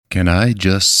Can I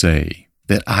just say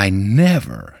that I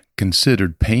never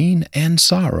considered pain and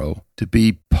sorrow to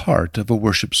be part of a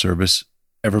worship service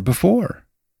ever before?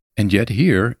 And yet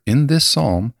here, in this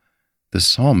psalm, the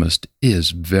psalmist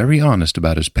is very honest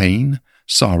about his pain,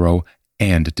 sorrow,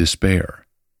 and despair.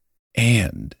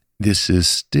 And this is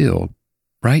still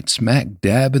right smack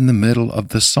dab in the middle of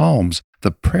the Psalms,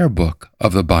 the prayer book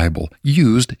of the Bible,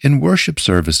 used in worship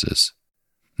services.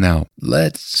 Now,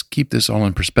 let's keep this all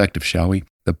in perspective, shall we?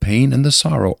 The pain and the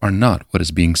sorrow are not what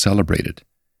is being celebrated,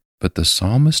 but the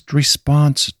psalmist's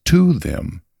response to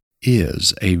them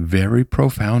is a very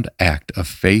profound act of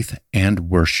faith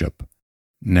and worship.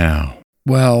 Now,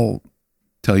 well,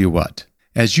 tell you what,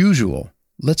 as usual,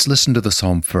 let's listen to the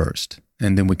psalm first,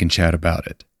 and then we can chat about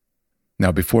it.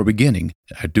 Now, before beginning,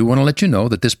 I do want to let you know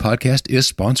that this podcast is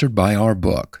sponsored by our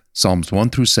book, Psalms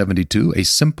 1 through 72, A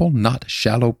Simple, Not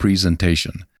Shallow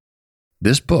Presentation.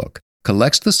 This book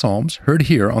collects the Psalms heard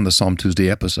here on the Psalm Tuesday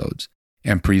episodes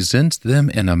and presents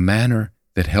them in a manner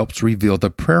that helps reveal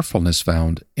the prayerfulness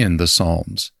found in the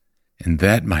Psalms. And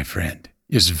that, my friend,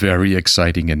 is very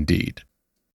exciting indeed.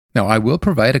 Now, I will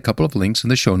provide a couple of links in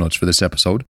the show notes for this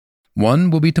episode.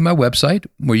 One will be to my website,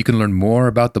 where you can learn more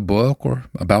about the book or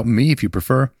about me if you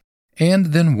prefer, and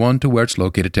then one to where it's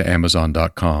located to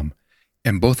Amazon.com.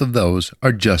 And both of those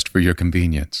are just for your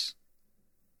convenience.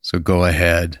 So go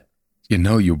ahead. You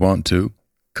know you want to.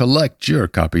 Collect your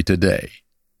copy today.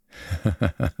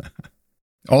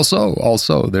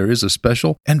 Also, there is a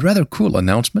special and rather cool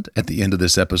announcement at the end of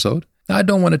this episode. I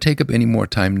don't want to take up any more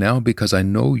time now because I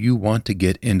know you want to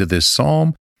get into this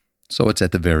psalm, so it's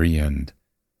at the very end.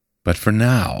 But for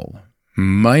now,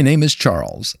 my name is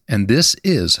Charles, and this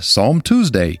is Psalm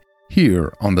Tuesday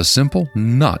here on the Simple,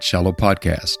 Not Shallow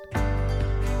podcast.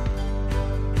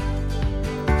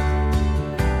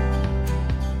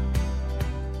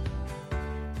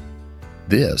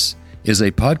 This is a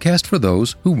podcast for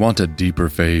those who want a deeper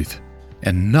faith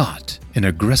and not an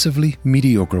aggressively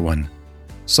mediocre one.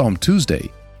 Psalm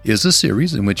Tuesday is a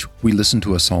series in which we listen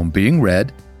to a psalm being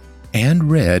read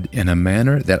and read in a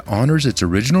manner that honors its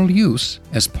original use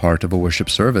as part of a worship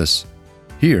service.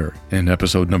 Here, in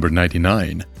episode number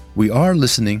 99, we are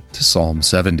listening to Psalm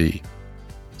 70.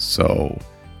 So,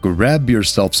 grab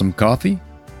yourself some coffee.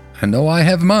 I know I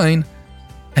have mine.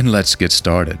 And let's get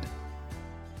started.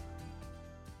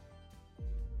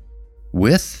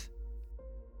 With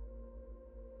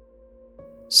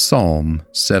Psalm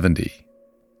 70.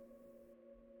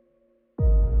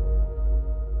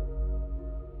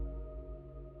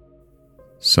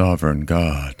 Sovereign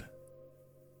God,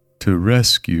 to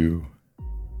rescue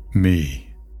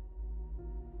me.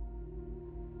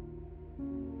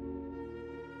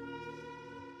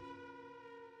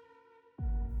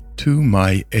 To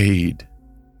my aid,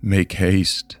 make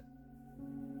haste.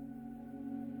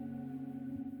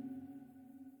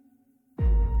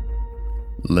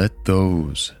 Let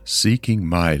those seeking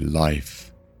my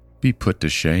life be put to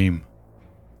shame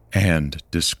and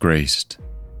disgraced.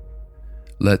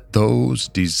 Let those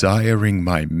desiring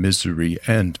my misery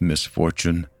and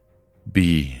misfortune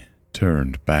be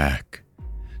turned back,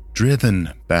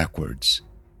 driven backwards,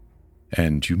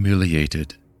 and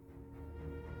humiliated.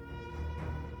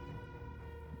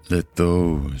 Let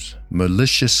those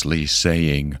maliciously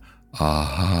saying,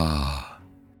 "Aha,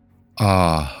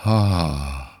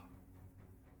 aha,"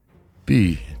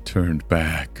 be turned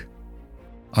back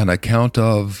on account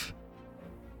of,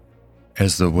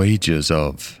 as the wages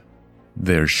of,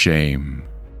 their shame.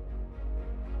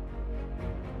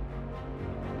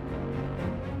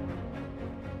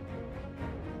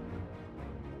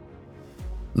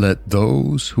 Let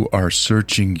those who are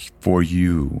searching for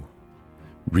you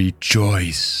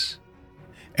rejoice,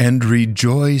 and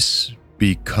rejoice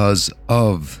because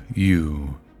of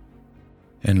you.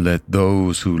 And let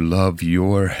those who love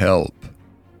your help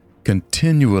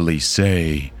continually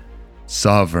say,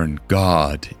 "Sovereign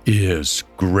God is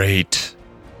great."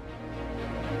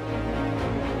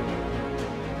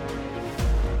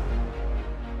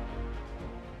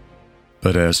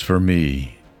 But as for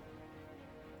me,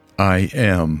 I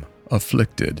am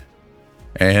afflicted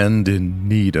and in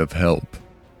need of help.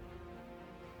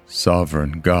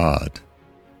 Sovereign God,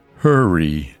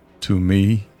 hurry to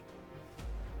me.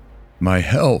 My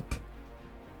help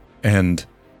and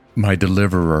my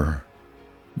deliverer,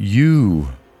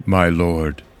 you, my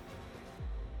Lord,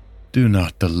 do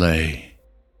not delay.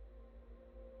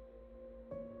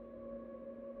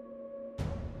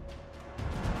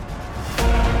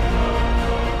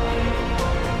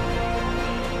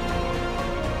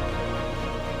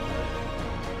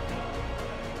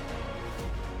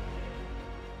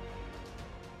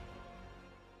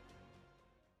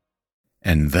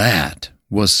 And that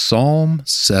was Psalm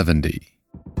 70.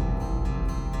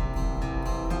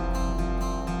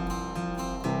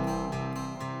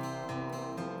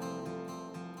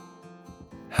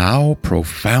 How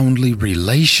profoundly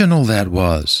relational that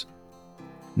was.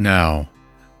 Now,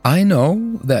 I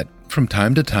know that from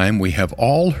time to time we have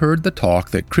all heard the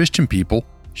talk that Christian people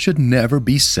should never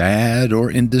be sad or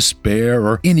in despair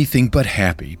or anything but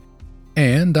happy.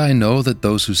 And I know that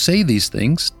those who say these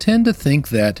things tend to think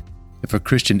that if a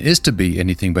Christian is to be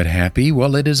anything but happy,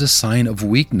 well, it is a sign of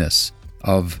weakness,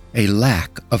 of a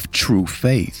lack of true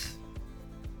faith.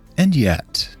 And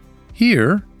yet,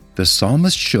 here, the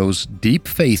psalmist shows deep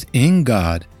faith in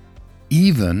God,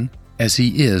 even as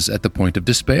he is at the point of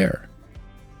despair.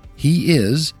 He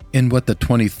is in what the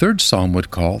 23rd Psalm would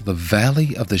call the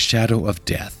valley of the shadow of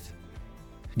death.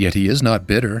 Yet he is not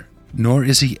bitter, nor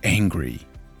is he angry.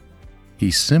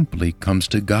 He simply comes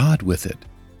to God with it.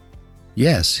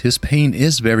 Yes, his pain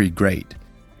is very great,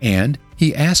 and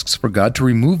he asks for God to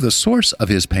remove the source of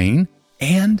his pain,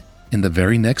 and in the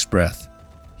very next breath,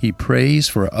 he prays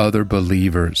for other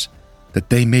believers, that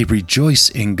they may rejoice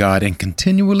in God and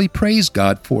continually praise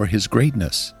God for his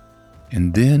greatness.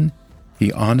 And then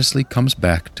he honestly comes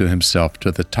back to himself,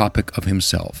 to the topic of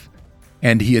himself,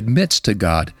 and he admits to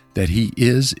God that he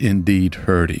is indeed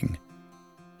hurting.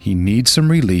 He needs some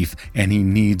relief, and he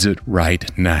needs it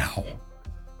right now.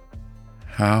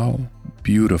 How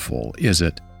beautiful is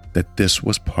it that this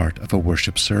was part of a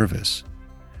worship service?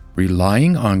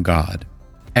 Relying on God,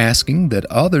 asking that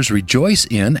others rejoice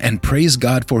in and praise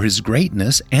God for his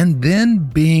greatness, and then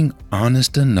being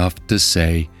honest enough to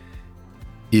say,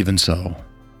 even so,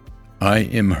 I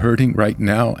am hurting right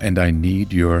now and I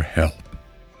need your help.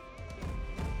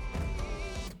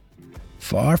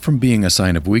 Far from being a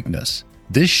sign of weakness,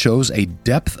 this shows a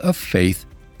depth of faith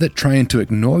that trying to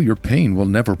ignore your pain will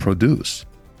never produce.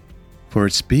 For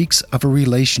it speaks of a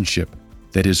relationship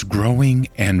that is growing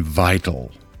and vital.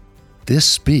 This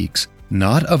speaks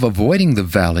not of avoiding the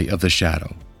valley of the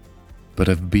shadow, but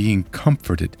of being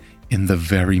comforted in the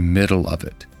very middle of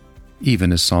it,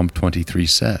 even as Psalm 23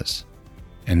 says.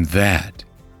 And that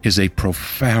is a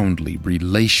profoundly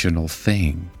relational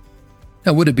thing.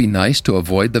 Now, would it be nice to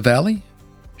avoid the valley?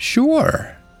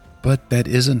 Sure, but that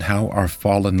isn't how our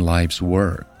fallen lives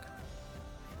work.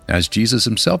 As Jesus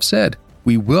himself said,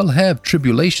 we will have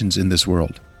tribulations in this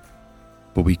world,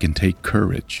 but we can take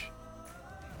courage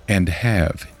and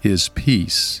have his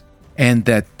peace, and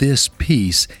that this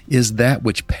peace is that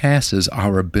which passes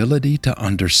our ability to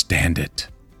understand it.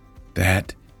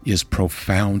 That is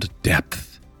profound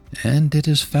depth, and it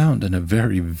is found in a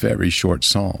very, very short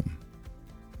psalm.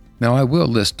 Now, I will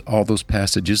list all those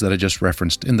passages that I just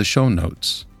referenced in the show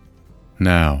notes.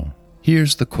 Now,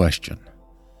 here's the question.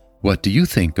 What do you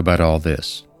think about all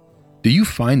this? Do you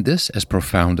find this as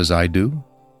profound as I do?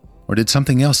 Or did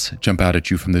something else jump out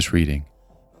at you from this reading?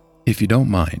 If you don't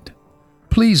mind,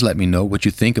 please let me know what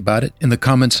you think about it in the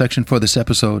comments section for this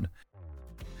episode.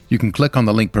 You can click on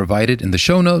the link provided in the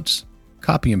show notes,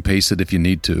 copy and paste it if you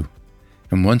need to.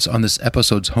 And once on this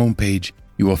episode's homepage,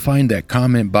 you will find that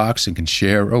comment box and can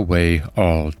share away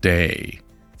all day.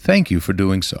 Thank you for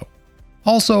doing so.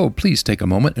 Also, please take a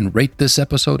moment and rate this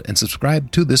episode and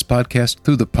subscribe to this podcast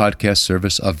through the podcast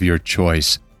service of your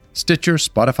choice. Stitcher,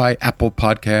 Spotify, Apple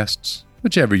Podcasts,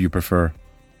 whichever you prefer.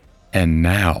 And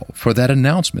now for that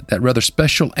announcement, that rather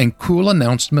special and cool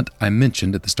announcement I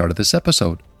mentioned at the start of this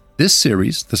episode. This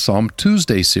series, the Psalm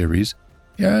Tuesday series,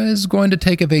 is going to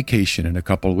take a vacation in a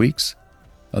couple weeks.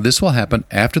 Now, this will happen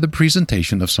after the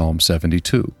presentation of Psalm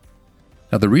 72.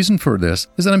 Now, the reason for this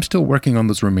is that I'm still working on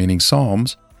those remaining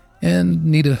psalms and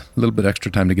need a little bit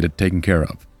extra time to get it taken care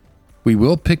of. We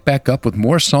will pick back up with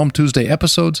more Psalm Tuesday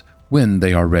episodes when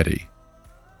they are ready.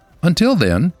 Until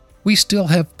then, we still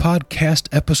have podcast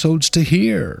episodes to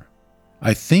hear.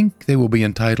 I think they will be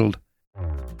entitled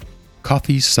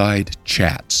Coffee Side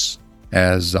Chats,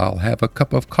 as I'll have a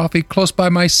cup of coffee close by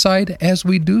my side as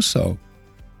we do so.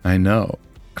 I know.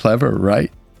 Clever,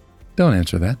 right? Don't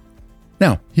answer that.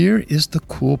 Now, here is the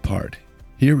cool part.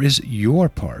 Here is your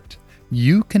part.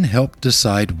 You can help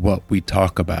decide what we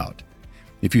talk about.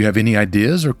 If you have any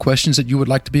ideas or questions that you would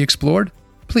like to be explored,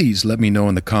 please let me know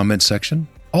in the comments section.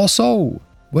 Also,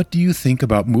 what do you think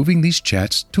about moving these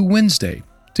chats to Wednesday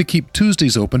to keep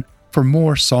Tuesdays open for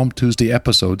more Psalm Tuesday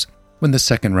episodes when the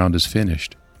second round is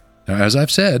finished? Now, as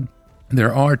I've said,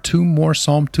 there are 2 more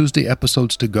Psalm Tuesday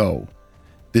episodes to go.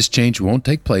 This change won't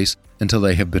take place until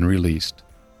they have been released.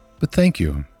 But thank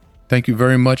you. Thank you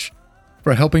very much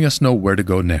for helping us know where to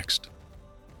go next.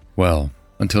 Well,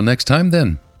 until next time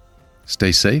then,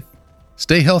 stay safe,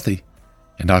 stay healthy,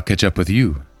 and I'll catch up with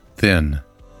you then.